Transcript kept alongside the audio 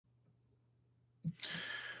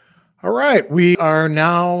All right, we are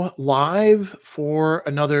now live for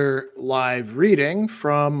another live reading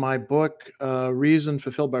from my book, Reason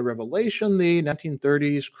Fulfilled by Revelation, the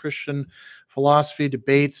 1930s Christian Philosophy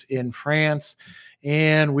Debates in France.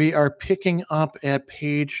 And we are picking up at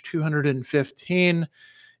page 215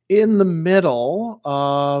 in the middle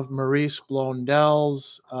of Maurice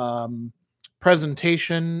Blondel's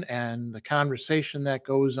presentation and the conversation that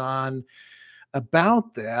goes on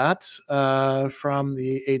about that from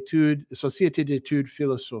the Société d'études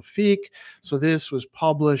philosophiques. So this was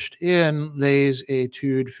published in Les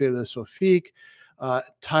Études philosophiques,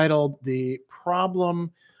 titled The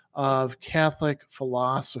Problem of Catholic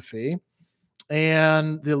Philosophy.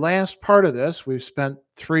 And the last part of this, we've spent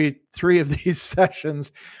three of these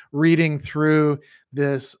sessions reading through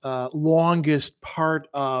this longest part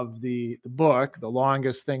of the book, the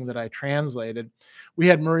longest thing that I translated. We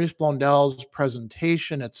had Maurice Blondel's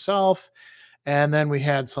presentation itself, and then we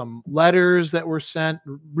had some letters that were sent.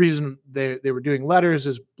 Reason they were doing letters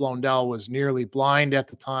is Blondel was nearly blind at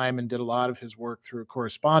the time and did a lot of his work through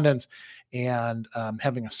correspondence and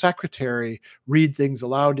having a secretary read things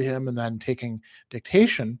aloud to him and then taking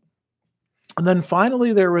dictation. And then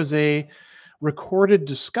finally, there was a recorded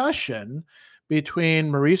discussion between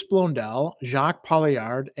Maurice Blondel, Jacques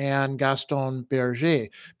Paliard, and Gaston Berger,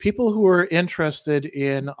 people who were interested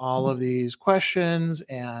in all of these questions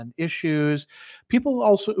and issues, people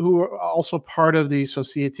also who were also part of the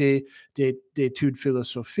Société d'études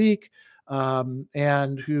philosophiques,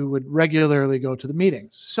 and who would regularly go to the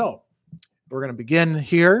meetings. So we're going to begin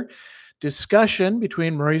here. Discussion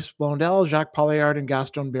between Maurice Blondel, Jacques Paliard, and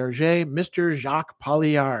Gaston Berger. Mr. Jacques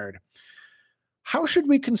Paliard. How should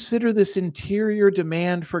we consider this interior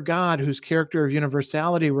demand for God, whose character of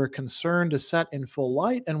universality we're concerned to set in full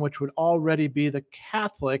light and which would already be the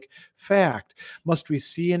Catholic fact? Must we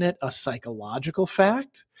see in it a psychological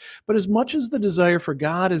fact? But as much as the desire for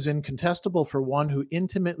God is incontestable for one who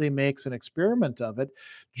intimately makes an experiment of it,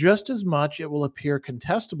 just as much it will appear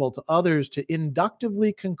contestable to others to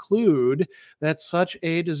inductively conclude that such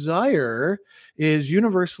a desire is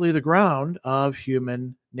universally the ground of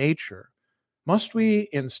human nature. Must we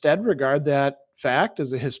instead regard that fact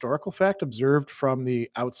as a historical fact observed from the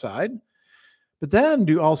outside? But then,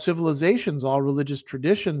 do all civilizations, all religious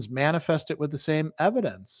traditions manifest it with the same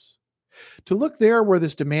evidence? To look there where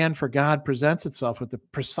this demand for God presents itself with the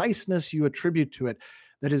preciseness you attribute to it,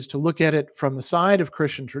 that is, to look at it from the side of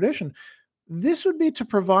Christian tradition, this would be to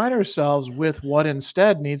provide ourselves with what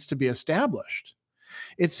instead needs to be established.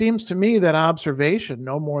 It seems to me that observation,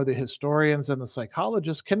 no more the historians and the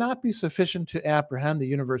psychologists, cannot be sufficient to apprehend the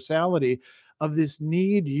universality of this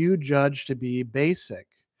need you judge to be basic.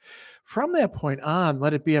 From that point on,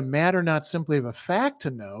 let it be a matter not simply of a fact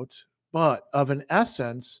to note, but of an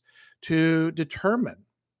essence to determine.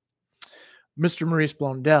 Mr. Maurice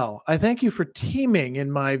Blondel, I thank you for teeming,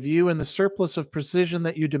 in my view, in the surplus of precision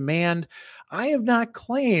that you demand. I have not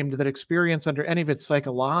claimed that experience under any of its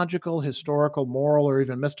psychological, historical, moral, or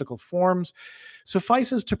even mystical forms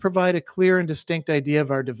suffices to provide a clear and distinct idea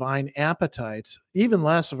of our divine appetite, even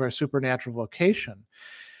less of our supernatural vocation.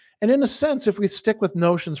 And in a sense, if we stick with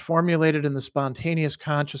notions formulated in the spontaneous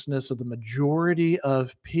consciousness of the majority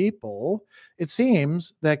of people, it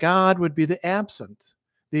seems that God would be the absent,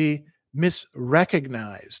 the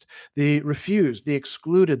misrecognized, the refused, the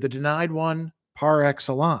excluded, the denied one par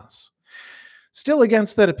excellence. Still,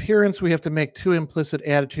 against that appearance, we have to make two implicit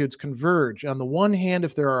attitudes converge. On the one hand,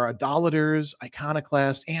 if there are idolaters,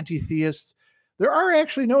 iconoclasts, anti-theists, there are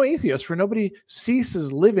actually no atheists, for nobody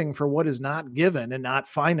ceases living for what is not given and not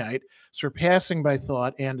finite, surpassing by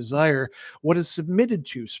thought and desire what is submitted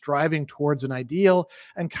to, striving towards an ideal,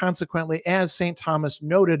 and consequently, as St. Thomas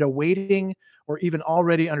noted, awaiting or even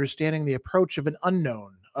already understanding the approach of an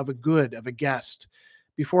unknown, of a good, of a guest,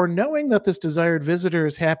 before knowing that this desired visitor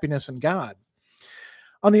is happiness in God.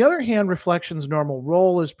 On the other hand, reflection's normal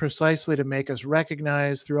role is precisely to make us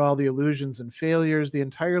recognize through all the illusions and failures the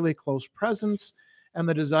entirely close presence and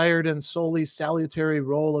the desired and solely salutary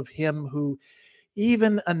role of him who,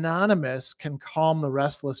 even anonymous, can calm the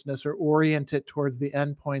restlessness or orient it towards the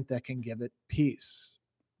endpoint that can give it peace.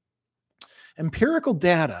 Empirical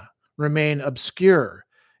data remain obscure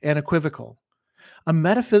and equivocal. A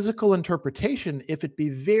metaphysical interpretation, if it be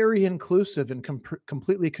very inclusive and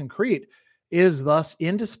completely concrete, is thus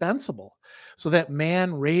indispensable, so that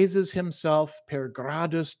man raises himself per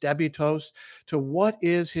gradus debitos to what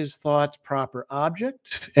is his thought's proper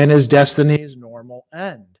object and his destiny's normal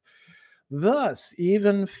end. Thus,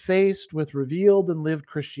 even faced with revealed and lived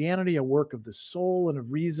Christianity, a work of the soul and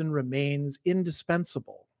of reason remains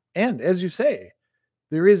indispensable. And as you say,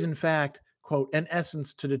 there is in fact quote, an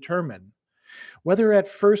essence to determine, whether at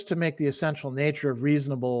first to make the essential nature of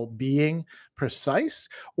reasonable being precise,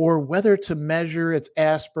 or whether to measure its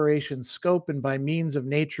aspiration scope and by means of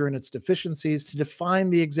nature and its deficiencies to define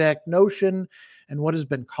the exact notion and what has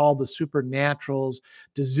been called the supernatural's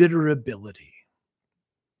desirability.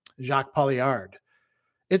 Jacques Paliard.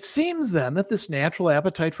 It seems then that this natural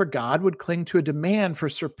appetite for God would cling to a demand for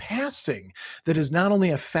surpassing that is not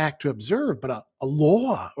only a fact to observe, but a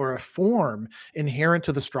law or a form inherent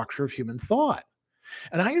to the structure of human thought.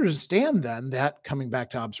 And I understand then that, coming back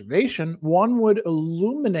to observation, one would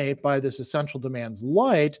illuminate by this essential demand's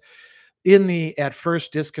light in the at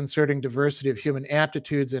first disconcerting diversity of human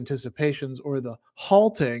aptitudes, anticipations, or the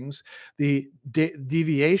haltings, the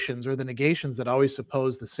deviations or the negations that always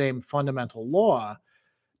suppose the same fundamental law.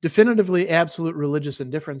 Definitively, absolute religious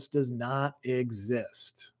indifference does not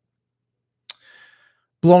exist.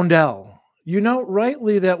 Blondel. You note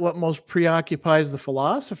rightly that what most preoccupies the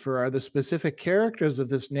philosopher are the specific characters of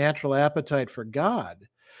this natural appetite for God.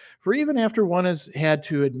 For even after one has had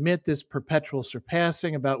to admit this perpetual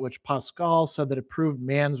surpassing about which Pascal said that it proved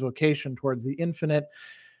man's vocation towards the infinite,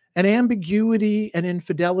 an ambiguity and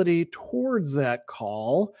infidelity towards that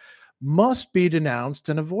call must be denounced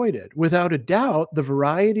and avoided. Without a doubt, the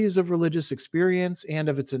varieties of religious experience and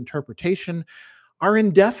of its interpretation are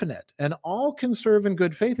indefinite, and all can serve in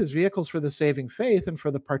good faith as vehicles for the saving faith and for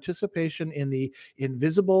the participation in the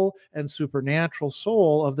invisible and supernatural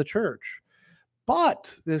soul of the church.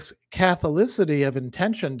 But this catholicity of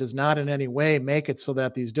intention does not in any way make it so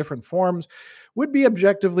that these different forms would be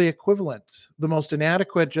objectively equivalent. The most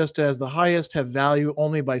inadequate, just as the highest, have value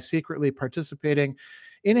only by secretly participating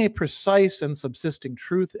in a precise and subsisting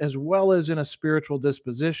truth, as well as in a spiritual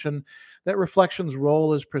disposition that reflection's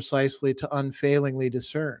role is precisely to unfailingly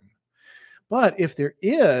discern. But if there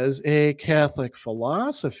is a Catholic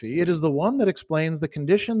philosophy, it is the one that explains the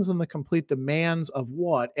conditions and the complete demands of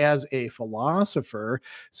what, as a philosopher,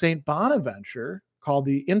 St. Bonaventure called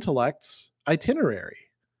the intellect's itinerary,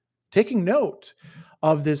 taking note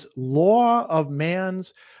of this law of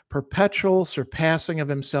man's perpetual surpassing of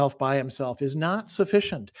himself by himself is not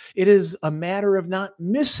sufficient. It is a matter of not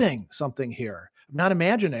missing something here, not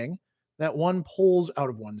imagining that one pulls out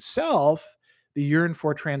of oneself the yearn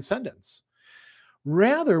for transcendence.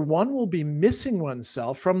 Rather, one will be missing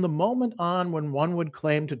oneself from the moment on when one would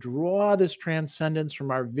claim to draw this transcendence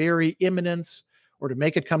from our very immanence, or to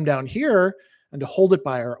make it come down here and to hold it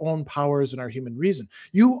by our own powers and our human reason.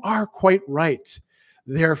 You are quite right,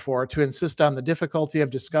 therefore, to insist on the difficulty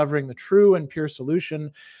of discovering the true and pure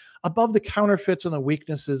solution above the counterfeits and the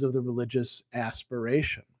weaknesses of the religious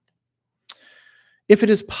aspiration. If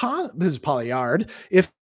it is, this is Paliard,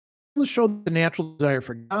 if to show that the natural desire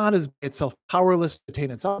for God is itself powerless to attain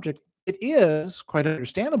its object, it is quite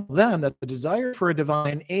understandable then that the desire for a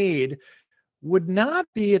divine aid would not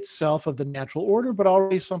be itself of the natural order, but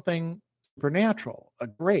already something supernatural, a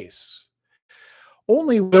grace.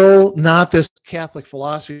 Only will not this Catholic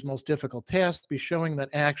philosophy's most difficult task be showing that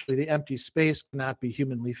actually the empty space cannot be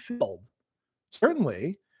humanly filled.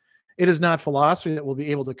 Certainly, it is not philosophy that will be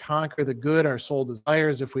able to conquer the good our soul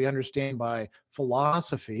desires if we understand by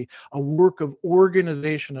philosophy a work of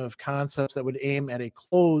organization of concepts that would aim at a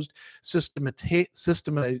closed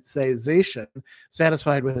systematization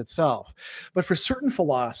satisfied with itself. But for certain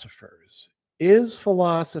philosophers, is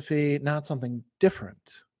philosophy not something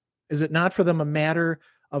different? Is it not for them a matter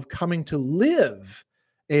of coming to live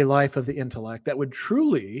a life of the intellect that would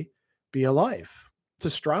truly be a life? To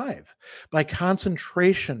strive by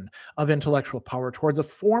concentration of intellectual power towards a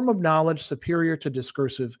form of knowledge superior to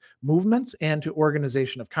discursive movements and to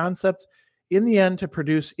organization of concepts, in the end to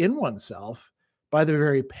produce in oneself, by the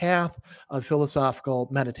very path of philosophical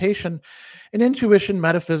meditation, an intuition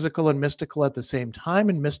metaphysical and mystical at the same time,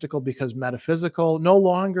 and mystical because metaphysical, no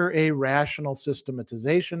longer a rational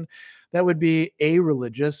systematization that would be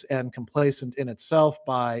a-religious and complacent in itself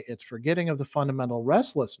by its forgetting of the fundamental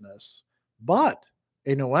restlessness, but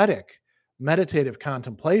a noetic, meditative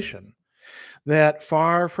contemplation that,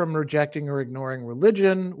 far from rejecting or ignoring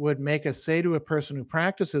religion, would make us say to a person who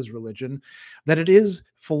practices religion that it is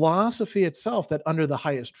philosophy itself that, under the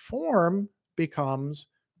highest form, becomes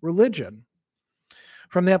religion.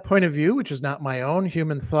 From that point of view, which is not my own,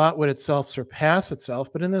 human thought would itself surpass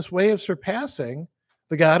itself, but in this way of surpassing,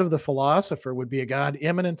 the God of the philosopher would be a God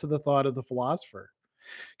immanent to the thought of the philosopher.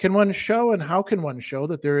 Can one show, and how can one show,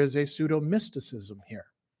 that there is a pseudo-mysticism here?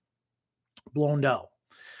 Blondel.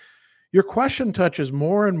 Your question touches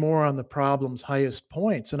more and more on the problem's highest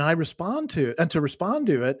points, and to respond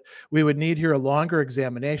to it, we would need here a longer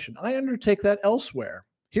examination. I undertake that elsewhere.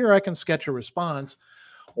 Here I can sketch a response,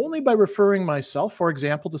 Only by referring myself, for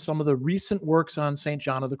example, to some of the recent works on St.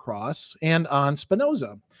 John of the Cross and on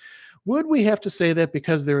Spinoza. Would we have to say that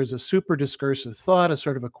because there is a super discursive thought, a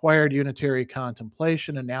sort of acquired unitary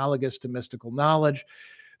contemplation analogous to mystical knowledge,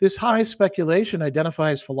 this high speculation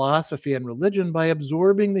identifies philosophy and religion by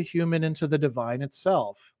absorbing the human into the divine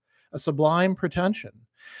itself, a sublime pretension.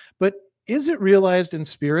 But is it realized in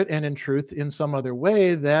spirit and in truth in some other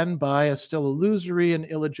way than by a still illusory and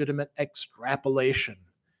illegitimate extrapolation?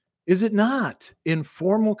 Is it not in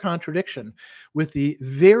formal contradiction with the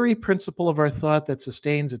very principle of our thought that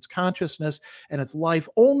sustains its consciousness and its life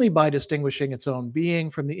only by distinguishing its own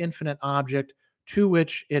being from the infinite object to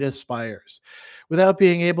which it aspires, without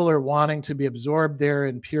being able or wanting to be absorbed there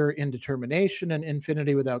in pure indetermination and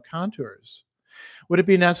infinity without contours? Would it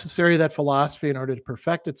be necessary that philosophy, in order to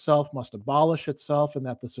perfect itself, must abolish itself, and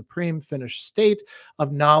that the supreme finished state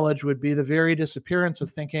of knowledge would be the very disappearance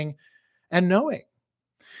of thinking and knowing?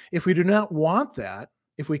 If we do not want that,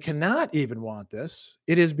 if we cannot even want this,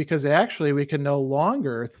 it is because actually we can no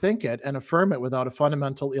longer think it and affirm it without a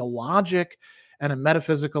fundamental illogic and a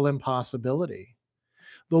metaphysical impossibility.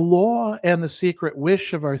 The law and the secret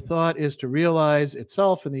wish of our thought is to realize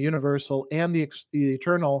itself in the universal and the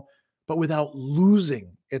eternal, but without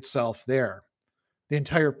losing itself there. The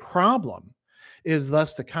entire problem is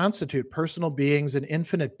thus to constitute personal beings an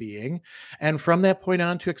infinite being, and from that point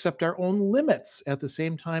on to accept our own limits at the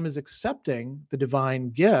same time as accepting the divine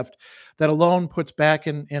gift that alone puts back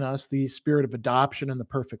in us the spirit of adoption and the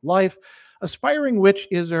perfect life, aspiring which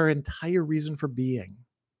is our entire reason for being.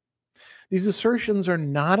 These assertions are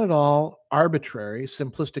not at all arbitrary,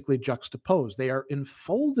 simplistically juxtaposed. They are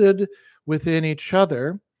enfolded within each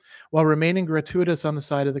other while remaining gratuitous on the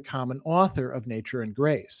side of the common author of nature and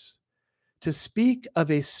grace. To speak of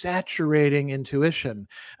a saturating intuition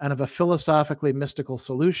and of a philosophically mystical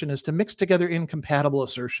solution is to mix together incompatible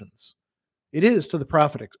assertions. It is, to the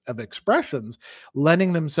prophet of expressions,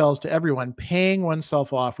 lending themselves to everyone, paying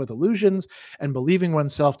oneself off with illusions and believing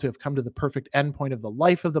oneself to have come to the perfect endpoint of the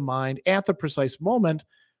life of the mind at the precise moment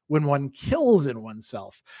when one kills in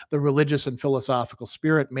oneself the religious and philosophical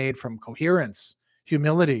spirit made from coherence,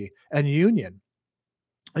 humility, and union.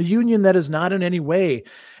 A union that is not in any way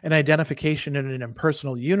an identification in an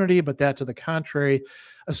impersonal unity, but that, to the contrary,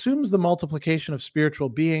 assumes the multiplication of spiritual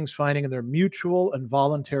beings finding in their mutual and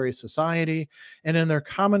voluntary society and in their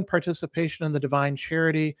common participation in the divine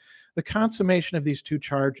charity the consummation of these two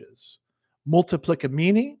charges,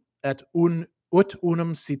 multiplicamini et unum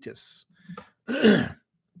sitis.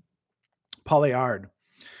 Paliard.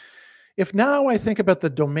 If now I think about the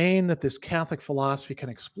domain that this Catholic philosophy can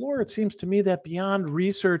explore, it seems to me that beyond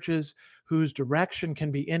researches whose direction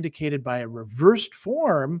can be indicated by a reversed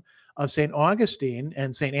form of St. Augustine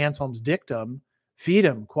and St. Anselm's dictum,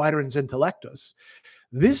 fidem quaerens intellectus,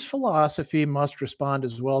 this philosophy must respond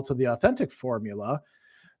as well to the authentic formula,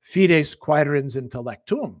 fides quaerens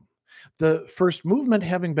intellectum. The first movement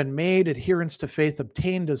having been made, adherence to faith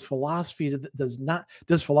obtained, does philosophy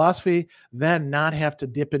then not have to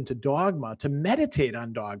dip into dogma, to meditate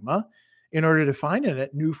on dogma in order to find in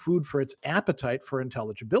it new food for its appetite for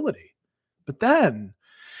intelligibility? But then,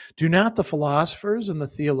 do not the philosophers and the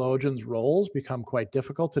theologians' roles become quite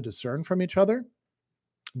difficult to discern from each other?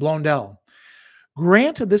 Blondel.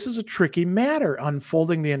 Granted, this is a tricky matter,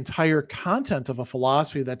 unfolding the entire content of a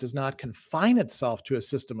philosophy that does not confine itself to a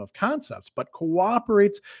system of concepts, but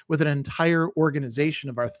cooperates with an entire organization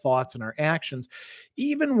of our thoughts and our actions,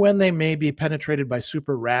 even when they may be penetrated by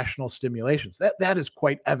super-rational stimulations. That is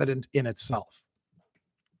quite evident in itself.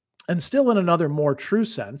 And still, in another more true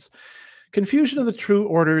sense, confusion of the true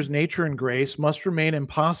orders, nature and grace, must remain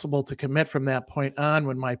impossible to commit from that point on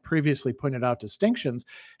when my previously pointed out distinctions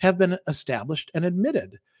have been established and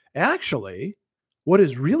admitted. Actually, what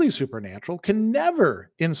is really supernatural can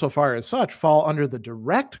never, insofar as such, fall under the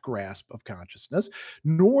direct grasp of consciousness,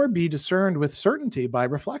 nor be discerned with certainty by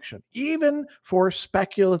reflection. Even for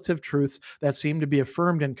speculative truths that seem to be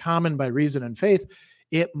affirmed in common by reason and faith,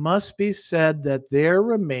 it must be said that there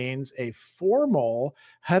remains a formal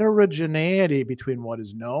heterogeneity between what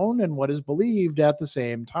is known and what is believed at the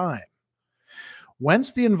same time.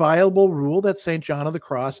 Whence the inviolable rule that St. John of the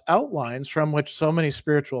Cross outlines, from which so many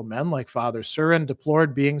spiritual men like Father Surin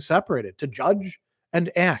deplored being separated, to judge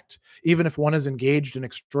and act, even if one is engaged in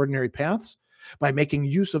extraordinary paths, by making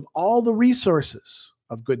use of all the resources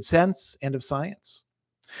of good sense and of science.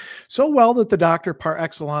 So well that the doctor par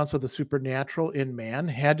excellence of the supernatural in man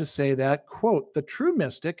had to say that, quote, the true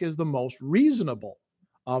mystic is the most reasonable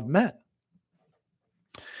of men.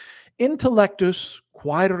 Intellectus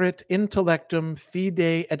quaerit intellectum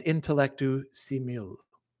fide et intellectu simul.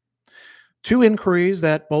 Two inquiries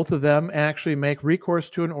that both of them actually make recourse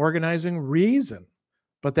to an organizing reason,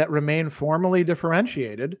 but that remain formally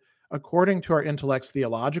differentiated according to our intellect's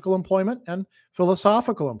theological employment and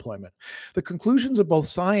philosophical employment. The conclusions of both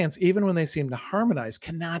science, even when they seem to harmonize,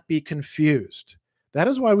 cannot be confused. That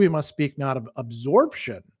is why we must speak not of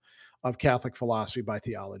absorption of Catholic philosophy by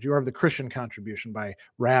theology or of the Christian contribution by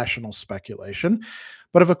rational speculation,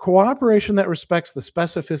 but of a cooperation that respects the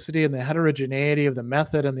specificity and the heterogeneity of the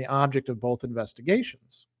method and the object of both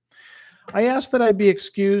investigations. I ask that I be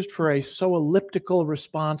excused for a so elliptical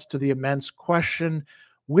response to the immense question,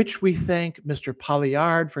 which we thank Mr.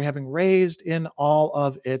 Paliard for having raised in all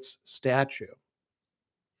of its statue.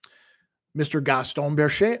 Mr. Gaston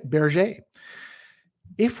Berger.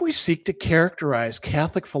 If we seek to characterize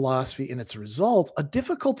Catholic philosophy in its results, a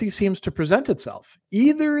difficulty seems to present itself.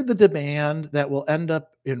 Either the demand that will end up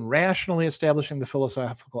in rationally establishing the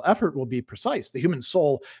philosophical effort will be precise. The human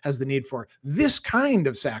soul has the need for this kind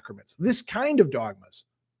of sacraments, this kind of dogmas.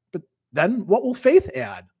 But then what will faith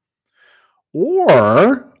add?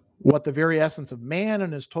 Or what the very essence of man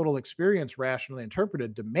and his total experience rationally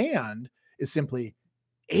interpreted demand is simply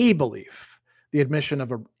a belief, the admission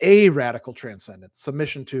of a radical transcendence,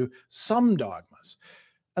 submission to some dogmas.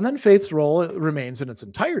 And then faith's role remains in its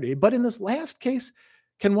entirety. But in this last case,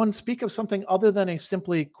 can one speak of something other than a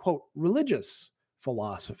simply, quote, religious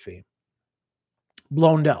philosophy?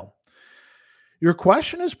 Blondel. Your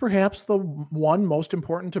question is perhaps the one most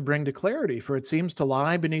important to bring to clarity, for it seems to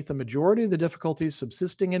lie beneath the majority of the difficulties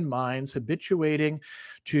subsisting in minds habituated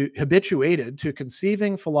to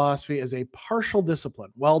conceiving philosophy as a partial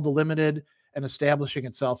discipline, well delimited and establishing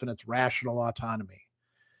itself in its rational autonomy.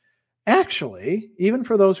 Actually, even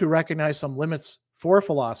for those who recognize some limits for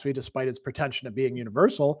philosophy, despite its pretension of being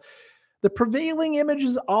universal, the prevailing image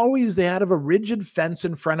is always that of a rigid fence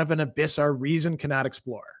in front of an abyss our reason cannot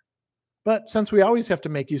explore. But since we always have to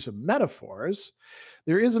make use of metaphors,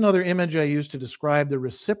 there is another image I use to describe the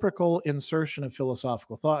reciprocal insertion of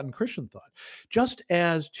philosophical thought and Christian thought. Just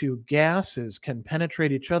as two gases can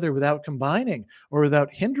penetrate each other without combining or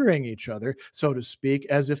without hindering each other, so to speak,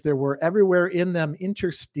 as if there were everywhere in them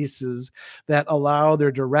interstices that allow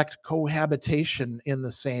their direct cohabitation in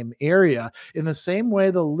the same area, in the same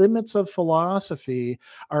way the limits of philosophy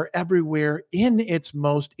are everywhere in its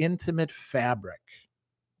most intimate fabric.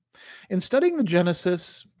 In studying the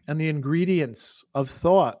genesis and the ingredients of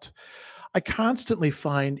thought, I constantly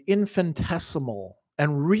find infinitesimal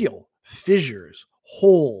and real fissures,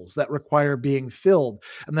 holes that require being filled,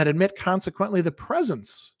 and that admit consequently the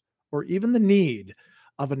presence or even the need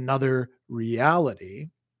of another reality,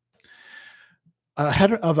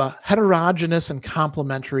 of a heterogeneous and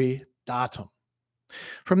complementary datum.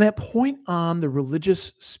 From that point on, the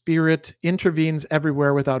religious spirit intervenes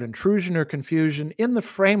everywhere without intrusion or confusion in the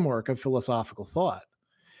framework of philosophical thought.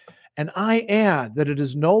 And I add that it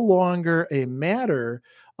is no longer a matter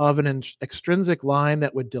of an extrinsic line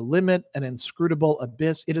that would delimit an inscrutable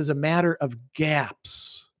abyss. It is a matter of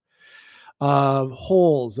gaps, of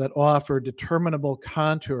holes that offer determinable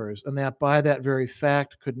contours, and that by that very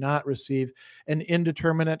fact could not receive an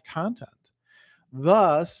indeterminate content.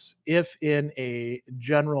 Thus, if in a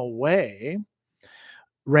general way,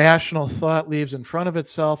 rational thought leaves in front of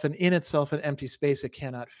itself and in itself an empty space it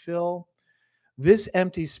cannot fill, this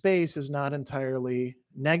empty space is not entirely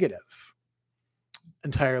negative,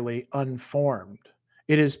 entirely unformed.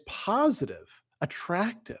 It is positive,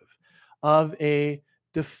 attractive, of a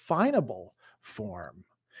definable form,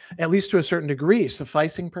 at least to a certain degree,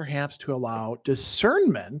 sufficing perhaps to allow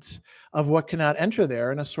discernment of what cannot enter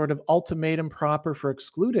there, and a sort of ultimatum proper for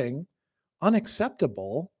excluding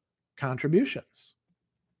unacceptable contributions.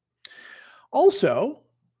 Also,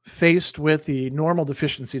 faced with the normal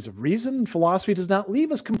deficiencies of reason, philosophy does not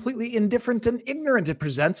leave us completely indifferent and ignorant. It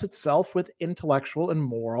presents itself with intellectual and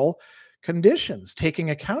moral conditions, taking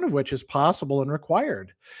account of which is possible and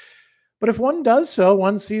required. But if one does so,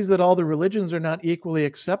 one sees that all the religions are not equally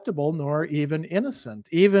acceptable nor even innocent,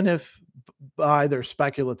 even if by their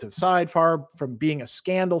speculative side, far from being a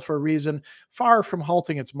scandal for reason, far from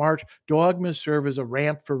halting its march, dogmas serve as a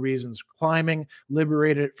ramp for reason's climbing,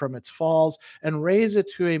 liberate it from its falls, and raise it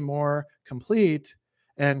to a more complete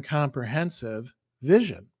and comprehensive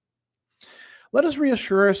vision. Let us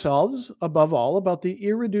reassure ourselves, above all, about the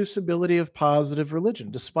irreducibility of positive religion.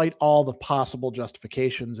 Despite all the possible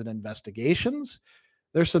justifications and investigations,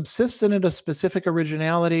 there subsists in it a specific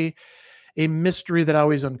originality, a mystery that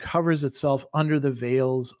always uncovers itself under the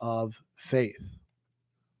veils of faith.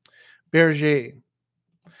 Berger.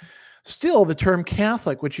 Still, the term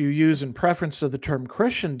Catholic, which you use in preference to the term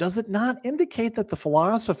Christian, does it not indicate that the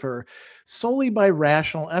philosopher, solely by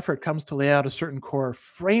rational effort, comes to lay out a certain core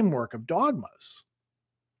framework of dogmas?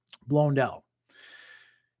 Blondel.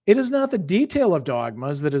 It is not the detail of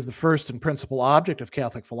dogmas that is the first and principal object of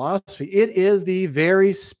Catholic philosophy. It is the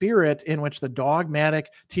very spirit in which the dogmatic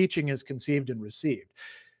teaching is conceived and received.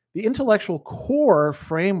 The intellectual core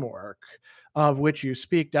framework of which you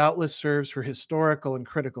speak doubtless serves for historical and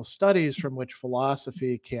critical studies from which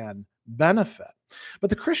philosophy can benefit. But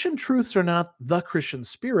the Christian truths are not the Christian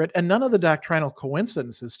spirit, and none of the doctrinal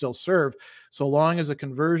coincidences still serve so long as a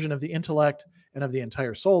conversion of the intellect and of the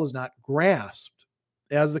entire soul is not grasped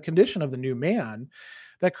as the condition of the new man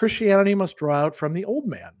that Christianity must draw out from the old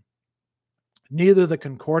man. Neither the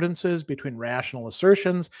concordances between rational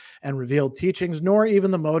assertions and revealed teachings, nor even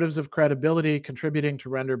the motives of credibility contributing to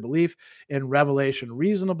render belief in revelation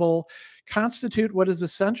reasonable, constitute what is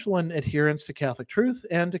essential in adherence to Catholic truth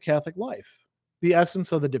and to Catholic life. The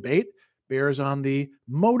essence of the debate bears on the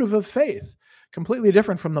motive of faith, completely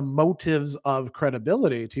different from the motives of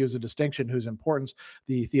credibility, to use a distinction whose importance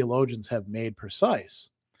the theologians have made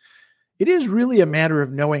precise. It is really a matter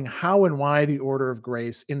of knowing how and why the order of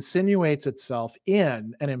grace insinuates itself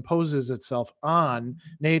in and imposes itself on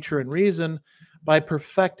nature and reason by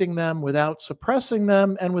perfecting them without suppressing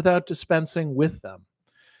them and without dispensing with them.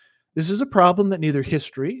 This is a problem that neither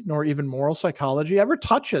history nor even moral psychology ever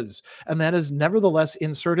touches, and that is nevertheless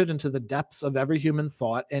inserted into the depths of every human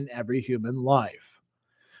thought and every human life.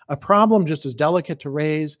 A problem just as delicate to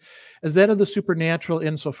raise as that of the supernatural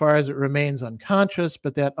insofar as it remains unconscious,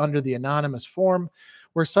 but that under the anonymous form,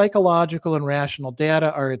 where psychological and rational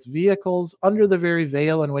data are its vehicles, under the very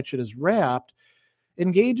veil in which it is wrapped,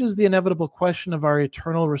 engages the inevitable question of our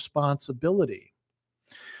eternal responsibility.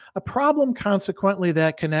 A problem, consequently,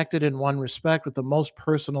 that connected in one respect with the most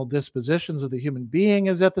personal dispositions of the human being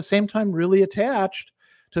is at the same time really attached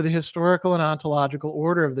to the historical and ontological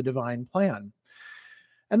order of the divine plan.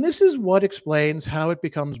 And this is what explains how it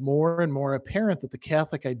becomes more and more apparent that the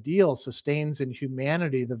Catholic ideal sustains in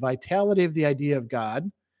humanity the vitality of the idea of God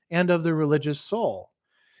and of the religious soul,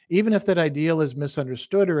 even if that ideal is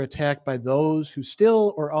misunderstood or attacked by those who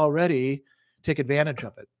still or already take advantage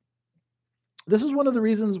of it. This is one of the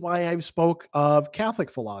reasons why I've spoke of Catholic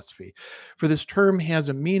philosophy, for this term has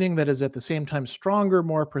a meaning that is at the same time stronger,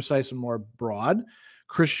 more precise, and more broad.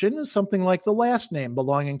 Christian is something like the last name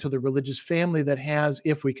belonging to the religious family that has,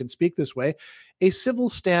 if we can speak this way, a civil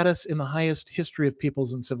status in the highest history of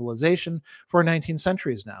peoples and civilization for 19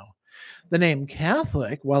 centuries now. The name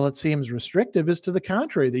Catholic, while it seems restrictive, is to the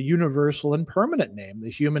contrary, the universal and permanent name,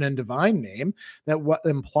 the human and divine name, that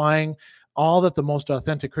implying all that the most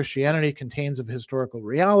authentic Christianity contains of historical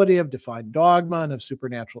reality, of defined dogma, and of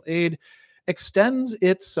supernatural aid, extends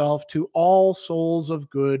itself to all souls of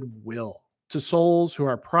good will, to souls who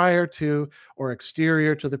are prior to or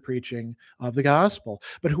exterior to the preaching of the gospel,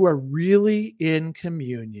 but who are really in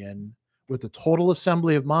communion with the total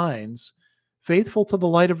assembly of minds, faithful to the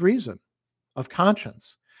light of reason, of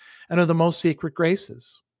conscience, and of the most secret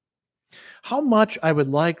graces. How much I would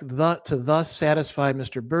like to thus satisfy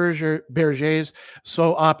Mr. Berger's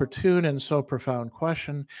so opportune and so profound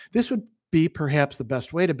question. This would be perhaps the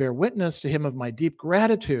best way to bear witness to him of my deep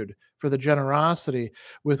gratitude for the generosity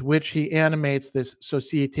with which he animates this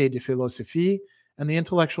Société de Philosophie and the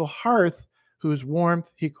intellectual hearth whose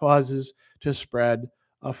warmth he causes to spread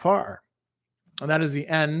afar. And that is the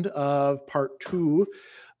end of part 2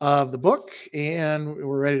 of the book, and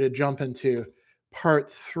we're ready to jump into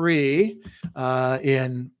part 3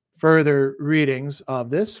 in further readings of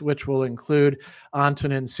this, which will include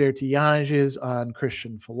Antonin Sertillanges on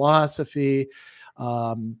Christian philosophy,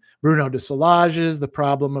 Bruno de Solages, The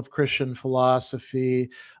Problem of Christian Philosophy,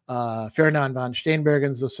 Fernand von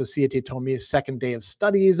Steenbergen's The Société Thomiste Second Day of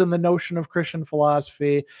Studies and the Notion of Christian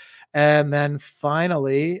Philosophy, and then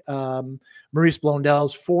finally, Maurice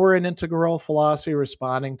Blondel's Foreign Integral Philosophy,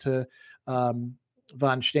 responding to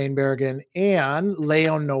von Steenbergen, and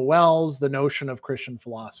Leon Noel's The Notion of Christian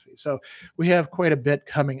Philosophy. So we have quite a bit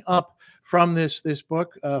coming up from this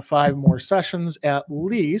book, 5 more sessions at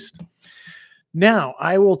least. Now,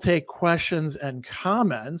 I will take questions and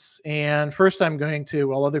comments, and first I'm going to,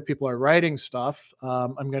 while other people are writing stuff,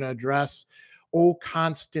 I'm going to address O.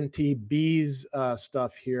 Constanty B's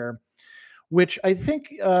stuff here, which I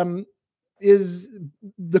think is,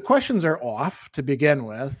 the questions are off to begin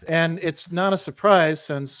with, and it's not a surprise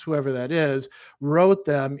since whoever that is wrote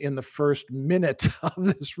them in the first minute of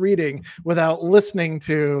this reading without listening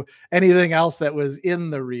to anything else that was in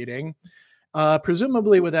the reading.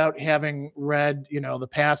 presumably without having read, the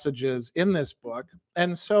passages in this book.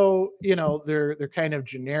 And so, they're kind of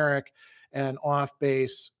generic and off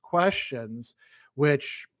base questions,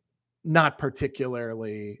 which not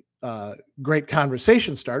particularly great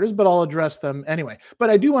conversation starters, but I'll address them anyway. But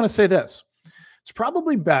I do want to say this. It's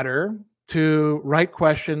probably better to write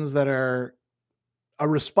questions that are a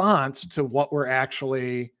response to what we're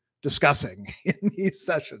actually discussing in these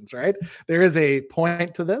sessions, right? There is a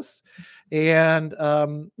point to this, and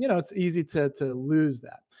it's easy to lose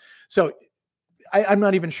that. So I'm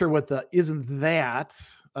not even sure what the "isn't that"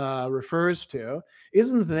 refers to.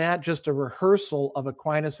 Isn't that just a rehearsal of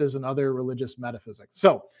Aquinas's and other religious metaphysics?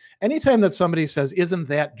 So anytime that somebody says, "Isn't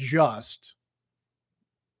that just,"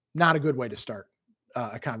 not a good way to start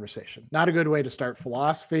a conversation, not a good way to start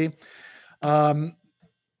philosophy.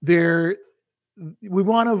 We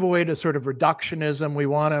want to avoid a sort of reductionism. We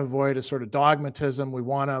want to avoid a sort of dogmatism. We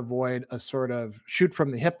want to avoid a sort of shoot from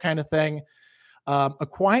the hip kind of thing.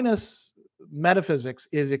 Aquinas metaphysics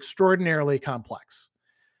is extraordinarily complex.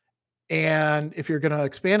 And if you're going to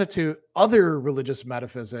expand it to other religious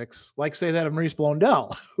metaphysics, like say that of Maurice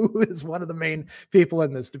Blondel, who is one of the main people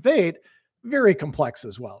in this debate, very complex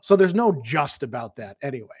as well. So there's no just about that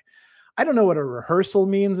anyway. I don't know what a rehearsal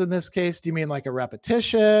means in this case. Do you mean like a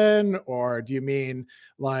repetition, or do you mean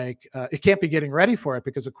like it can't be getting ready for it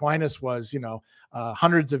because Aquinas was,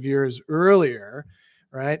 hundreds of years earlier,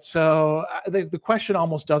 right? So the question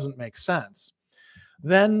almost doesn't make sense.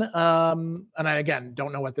 Then, and I, again,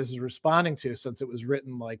 don't know what this is responding to since it was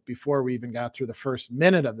written like before we even got through the first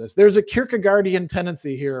minute of this. There's a Kierkegaardian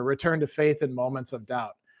tendency here, a return to faith in moments of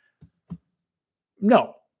doubt.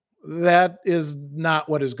 No, that is not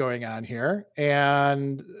what is going on here.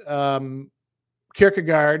 And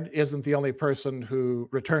Kierkegaard isn't the only person who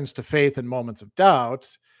returns to faith in moments of doubt,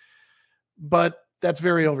 but that's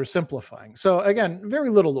very oversimplifying. So again, very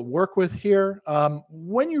little to work with here.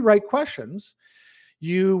 When you write questions,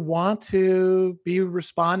 you want to be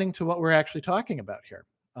responding to what we're actually talking about here.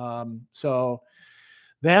 So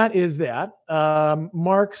that is that.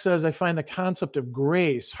 Mark says, I find the concept of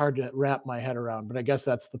grace hard to wrap my head around, but I guess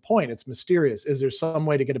that's the point. It's mysterious. Is there some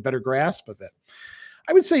way to get a better grasp of it?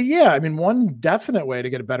 I would say, yeah. I mean, one definite way to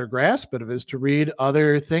get a better grasp of it is to read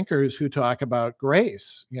other thinkers who talk about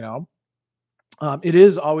grace. It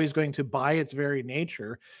is always going to, by its very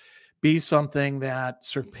nature, be something that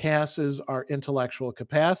surpasses our intellectual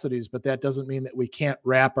capacities, but that doesn't mean that we can't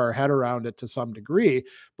wrap our head around it to some degree,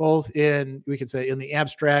 both in, we could say, in the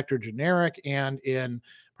abstract or generic and in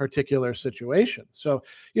particular situations. So,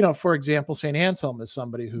 for example, St. Anselm is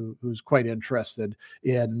somebody who's quite interested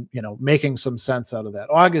in, making some sense out of that.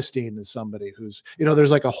 Augustine is somebody who's, there's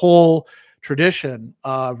like a whole tradition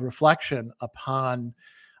of reflection upon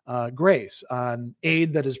grace, on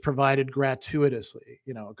aid that is provided gratuitously,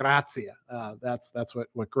 gratia. That's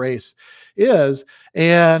what grace is.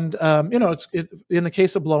 And, it's in the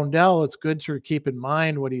case of Blondel, it's good to keep in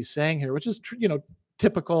mind what he's saying here, which is,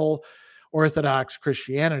 typical Orthodox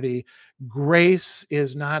Christianity. Grace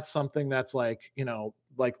is not something that's like,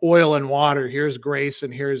 like oil and water. Here's grace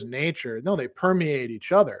and here's nature. No, they permeate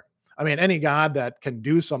each other. I mean, any God that can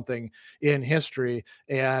do something in history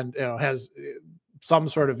and, has some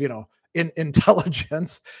sort of,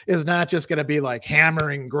 intelligence is not just going to be like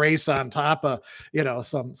hammering grace on top of,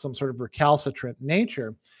 some sort of recalcitrant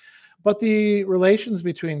nature. But the relations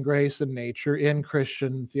between grace and nature in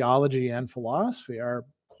Christian theology and philosophy are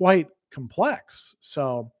quite complex.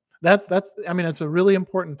 So it's a really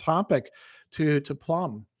important topic to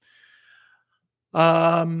plumb.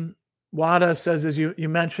 Wada says, as you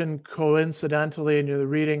mentioned coincidentally in the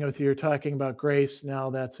reading, if you're talking about grace, now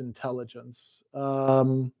that's intelligence.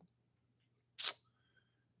 I'm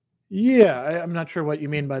not sure what you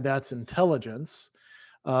mean by that's intelligence.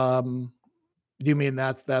 Do you mean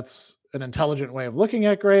that's an intelligent way of looking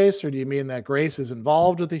at grace, or do you mean that grace is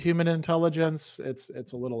involved with the human intelligence? It's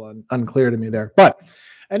a little unclear to me there. But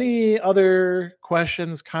any other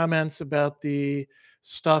questions, comments about the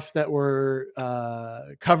stuff that we're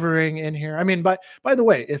covering in here? I mean, by the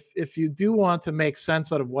way, if you do want to make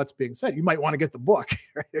sense out of what's being said, you might want to get the book,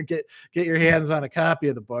 right? Or get your hands on a copy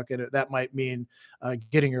of the book, and that might mean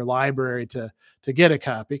getting your library to get a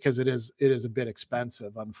copy, because it is a bit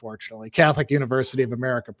expensive, unfortunately. Catholic University of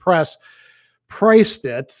America Press priced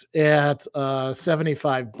it at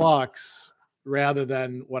 $75 rather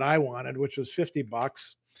than what I wanted, which was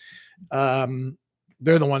 $50.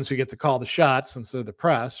 They're the ones who get to call the shots since they're the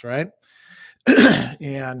press, right?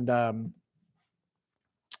 And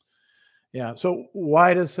Yeah. So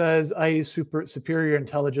Wida says, i.e., superior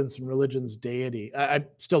intelligence and religion's deity. I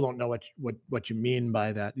still don't know what you mean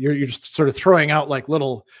by that. You're just sort of throwing out like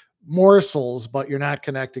little morsels, but you're not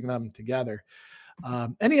connecting them together.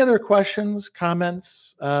 Any other questions,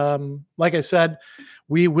 comments? Like I said,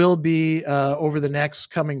 we will be over the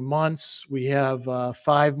next coming months. We have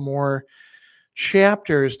 5 more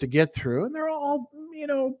chapters to get through, and they're all,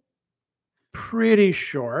 pretty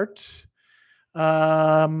short.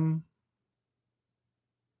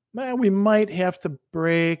 We might have to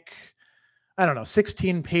break, I don't know,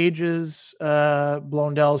 16 pages,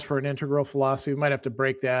 Blondel's for an integral philosophy. We might have to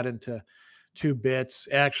break that into 2 bits.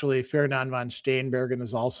 Actually, Ferdinand von Steenbergen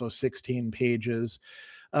is also 16 pages,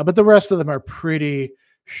 but the rest of them are pretty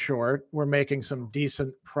short. We're making some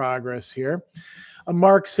decent progress here.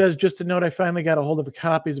 Mark says, just a note, I finally got a hold of a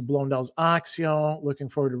copy of Blondel's Action. Looking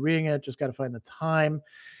forward to reading it. Just got to find the time.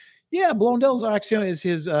 Yeah, Blondel's Action is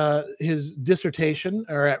his dissertation,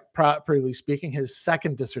 or properly speaking, his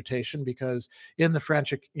second dissertation, because in the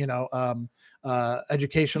French,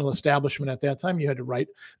 educational establishment at that time, you had to write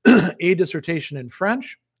a dissertation in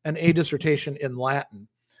French and a dissertation in Latin.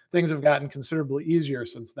 Things have gotten considerably easier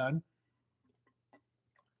since then.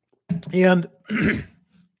 And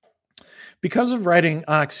because of writing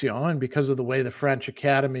Action, and because of the way the French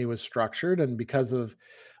Academy was structured, and because of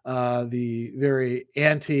the very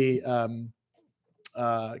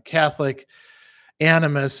anti-Catholic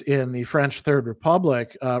animus in the French Third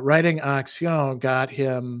Republic, writing Action got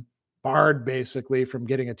him barred basically from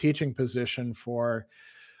getting a teaching position for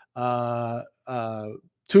 2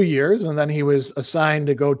 years, and then he was assigned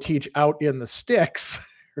to go teach out in the sticks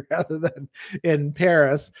rather than in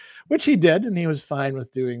Paris, which he did, and he was fine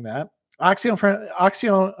with doing that. Action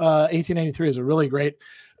 1883 is a really great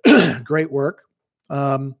great work.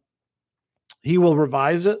 He will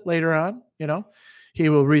revise it later on, he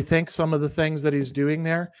will rethink some of the things that he's doing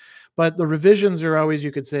there, but the revisions are always,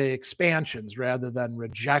 you could say, expansions rather than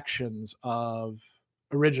rejections of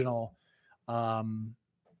original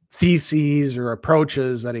theses or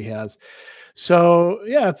approaches that he has. So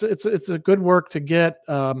yeah, it's a good work to get,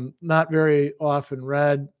 not very often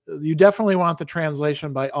read. You definitely want the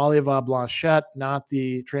translation by Olivier Blanchette, not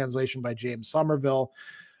the translation by James Somerville.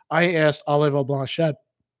 I asked Olivier Blanchette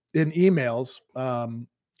in emails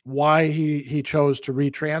why he chose to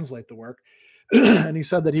retranslate the work. And he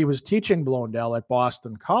said that he was teaching Blondel at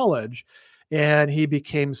Boston College, and he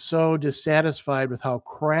became so dissatisfied with how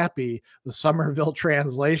crappy the Somerville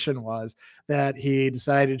translation was that he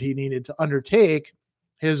decided he needed to undertake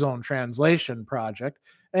his own translation project.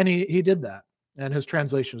 And he did that. And his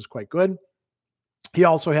translation is quite good. He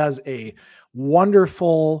also has a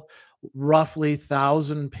wonderful, roughly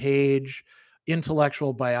 1,000-page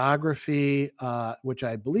intellectual biography, which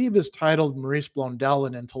I believe is titled Maurice Blondel,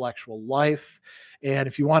 An Intellectual Life. And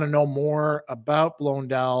if you want to know more about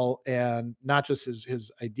Blondel, and not just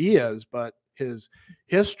his ideas, but his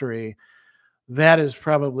history, that is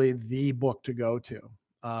probably the book to go to.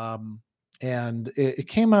 And it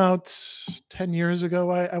came out 10 years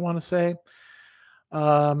ago, I want to say.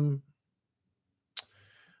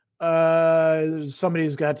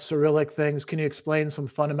 Somebody's got Cyrillic things. Can you explain some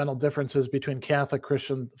fundamental differences between Catholic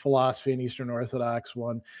Christian philosophy and Eastern Orthodox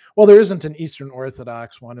one? Well, there isn't an Eastern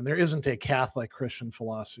Orthodox one, and there isn't a Catholic Christian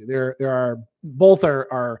philosophy. There are, both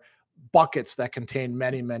are buckets that contain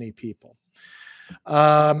many, many people.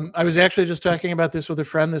 I was actually just talking about this with a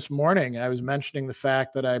friend this morning. I was mentioning the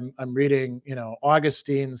fact that I'm reading,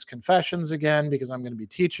 Augustine's Confessions again, because I'm going to be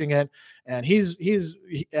teaching it. And he's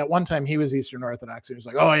at one time he was Eastern Orthodox. He was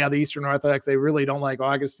like, oh yeah, the Eastern Orthodox, they really don't like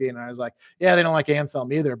Augustine. And I was like, yeah, they don't like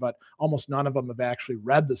Anselm either, but almost none of them have actually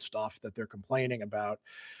read the stuff that they're complaining about.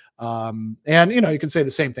 And, you can say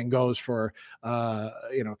the same thing goes for,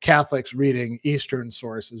 Catholics reading Eastern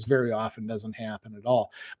sources. Very often doesn't happen at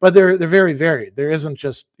all, but they're very varied. There isn't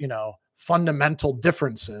just, fundamental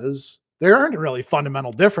differences. There aren't really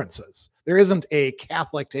fundamental differences. There isn't a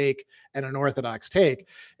Catholic take and an Orthodox take.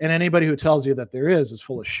 And anybody who tells you that there is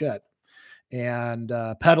full of shit and,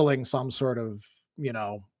 peddling some sort of,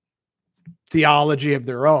 theology of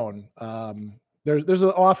their own. There's an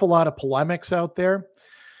awful lot of polemics out there,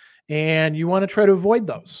 and you want to try to avoid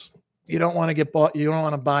those. You don't want to get bought. You don't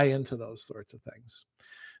want to buy into those sorts of things.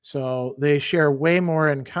 So they share way more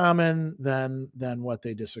in common than what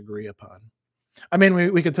they disagree upon. I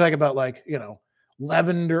mean, we could talk about, like,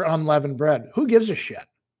 leavened or unleavened bread. Who gives a shit?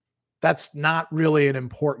 That's not really an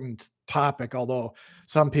important topic, although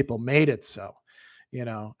some people made it so.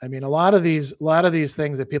 I mean, a lot of these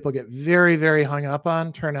things that people get very, very hung up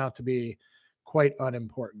on turn out to be quite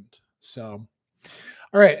unimportant. So,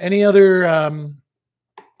 all right. Any other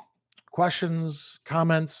questions,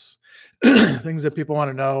 comments, things that people want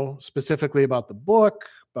to know specifically about the book,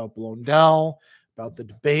 about Blondel, about the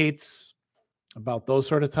debates, about those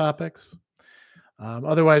sort of topics.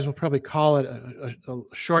 Otherwise, we'll probably call it a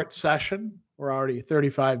short session. We're already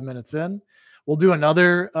 35 minutes in. We'll do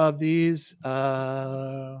another of these.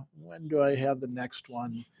 When do I have the next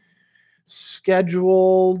one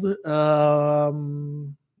scheduled?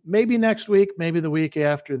 Maybe next week, maybe the week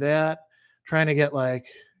after that. Trying to get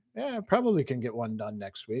probably can get one done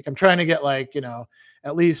next week. I'm trying to get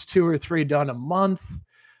at least 2 or 3 done a month,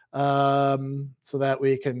 so that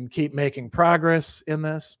we can keep making progress in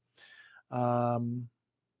this.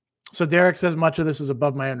 So Derek says much of this is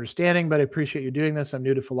above my understanding, but I appreciate you doing this. I'm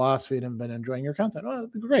new to philosophy and have been enjoying your content. Oh,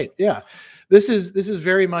 great. Yeah. This is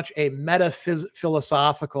very much a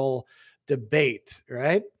philosophical debate,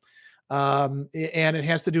 right? And it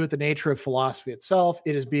has to do with the nature of philosophy itself.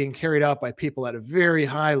 It is being carried out by people at a very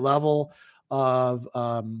high level of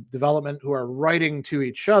development who are writing to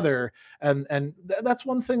each other. And that's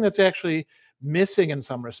one thing that's actually missing in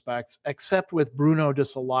some respects, except with Bruno de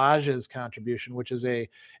Solage's contribution, which is a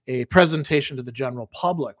presentation to the general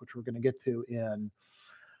public, which we're going to get to in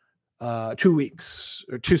 2 weeks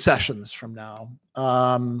or 2 sessions from now.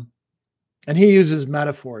 And he uses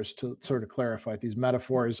metaphors to sort of clarify these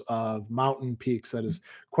metaphors of mountain peaks. That is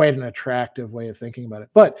quite an attractive way of thinking about it.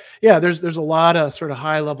 But yeah, there's a lot of sort of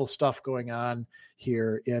high level stuff going on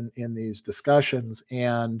here in these discussions.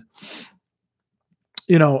 And,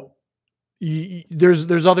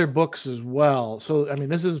 there's other books as well. So, I mean,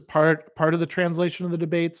 this is part of the translation of the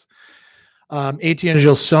debates. Etienne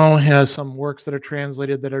Gilson has some works that are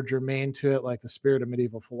translated that are germane to it, like The Spirit of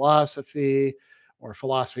Medieval Philosophy or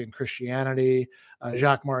Philosophy and Christianity.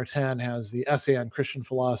 Jacques Maritain has the Essay on Christian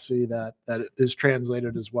Philosophy that is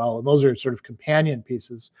translated as well. And those are sort of companion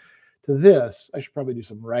pieces to this. I should probably do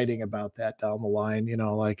some writing about that down the line,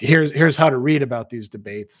 here's how to read about these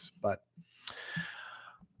debates. But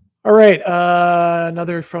all right,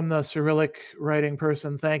 another from the Cyrillic writing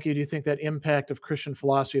person. Thank you. Do you think that impact of Christian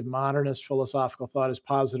philosophy of modernist philosophical thought is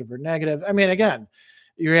positive or negative? I mean, again,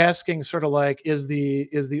 you're asking sort of like, is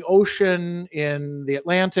the ocean in the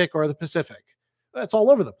Atlantic or the Pacific? That's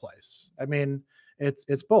all over the place. I mean, it's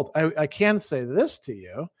both. I can say this to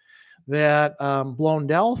you, that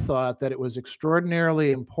Blondel thought that it was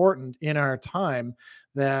extraordinarily important in our time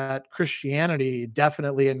that Christianity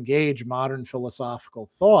definitely engage modern philosophical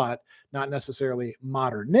thought, not necessarily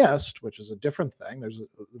modernist, which is a different thing. There's a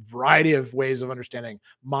variety of ways of understanding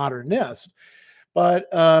modernist,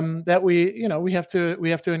 but that we have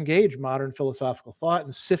to engage modern philosophical thought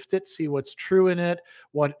and sift it, see what's true in it,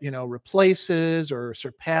 what replaces or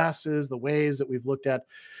surpasses the ways that we've looked at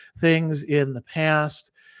things in the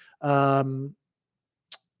past. I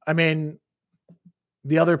mean,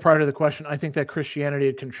 the other part of the question, I think that Christianity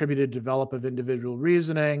had contributed to develop of individual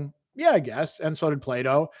reasoning. Yeah, I guess. And so did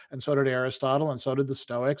Plato, and so did Aristotle, and so did the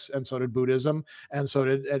Stoics, and so did Buddhism, and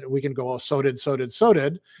we can go, so did.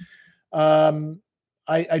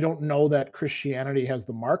 I don't know that Christianity has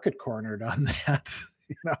the market cornered on that,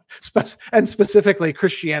 and specifically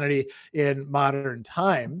Christianity in modern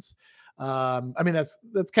times. I mean,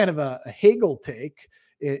 that's kind of a Hegel take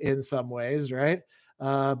in some ways, right?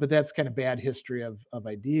 But that's kind of bad history of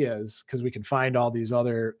ideas, because we can find all these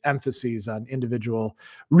other emphases on individual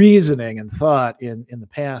reasoning and thought in the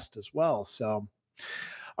past as well. So,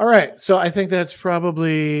 all right. So I think that's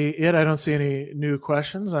probably it. I don't see any new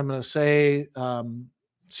questions. I'm going to say,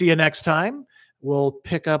 see you next time. We'll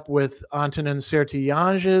pick up with Antonin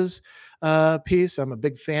Sertillange's piece. I'm a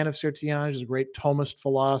big fan of Sertillange. He's a great Thomist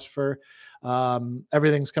philosopher.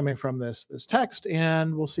 Everything's coming from this text,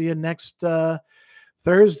 and we'll see you next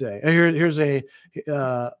Thursday. Here's a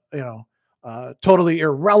totally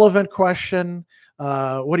irrelevant question.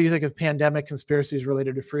 What do you think of pandemic conspiracies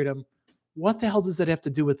related to freedom? What the hell does that have to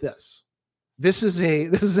do with this? This is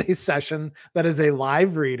a session that is a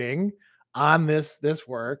live reading on this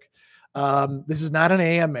work. This is not an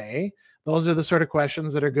AMA. Those are the sort of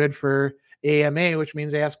questions that are good for AMA, which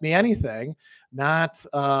means ask me anything, not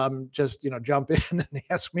just jump in and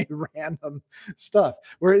ask me random stuff.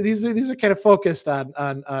 Where these are kind of focused on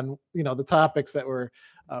the topics that we're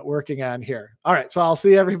working on here. All right, so I'll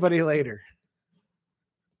see everybody later.